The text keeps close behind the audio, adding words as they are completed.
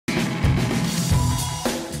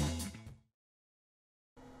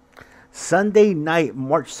Sunday night,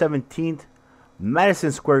 March 17th,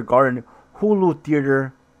 Madison Square Garden, Hulu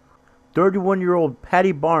Theater. 31-year-old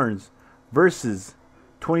Paddy Barnes versus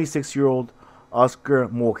 26-year-old Oscar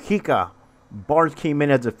Mojica. Barnes came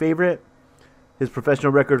in as a favorite. His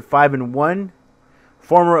professional record 5-1.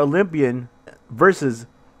 Former Olympian versus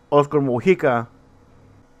Oscar Mojica,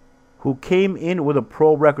 who came in with a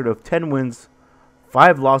pro record of 10 wins,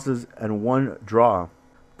 5 losses, and 1 draw.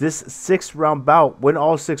 This 6-round bout went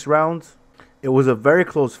all 6 rounds. It was a very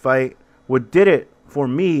close fight. What did it for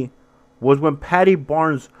me was when Paddy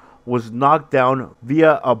Barnes was knocked down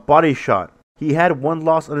via a body shot. He had 1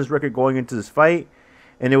 loss on his record going into this fight,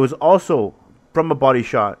 and it was also from a body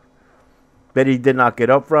shot that he did not get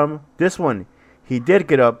up from. This one, he did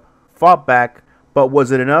get up, fought back, but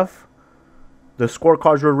was it enough? The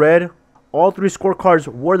scorecards were red. All 3 scorecards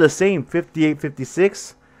were the same,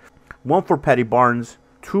 58-56. 1 for Paddy Barnes,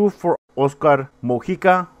 2 for Oscar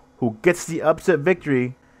Mojica, who gets the upset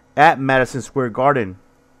victory at Madison Square Garden.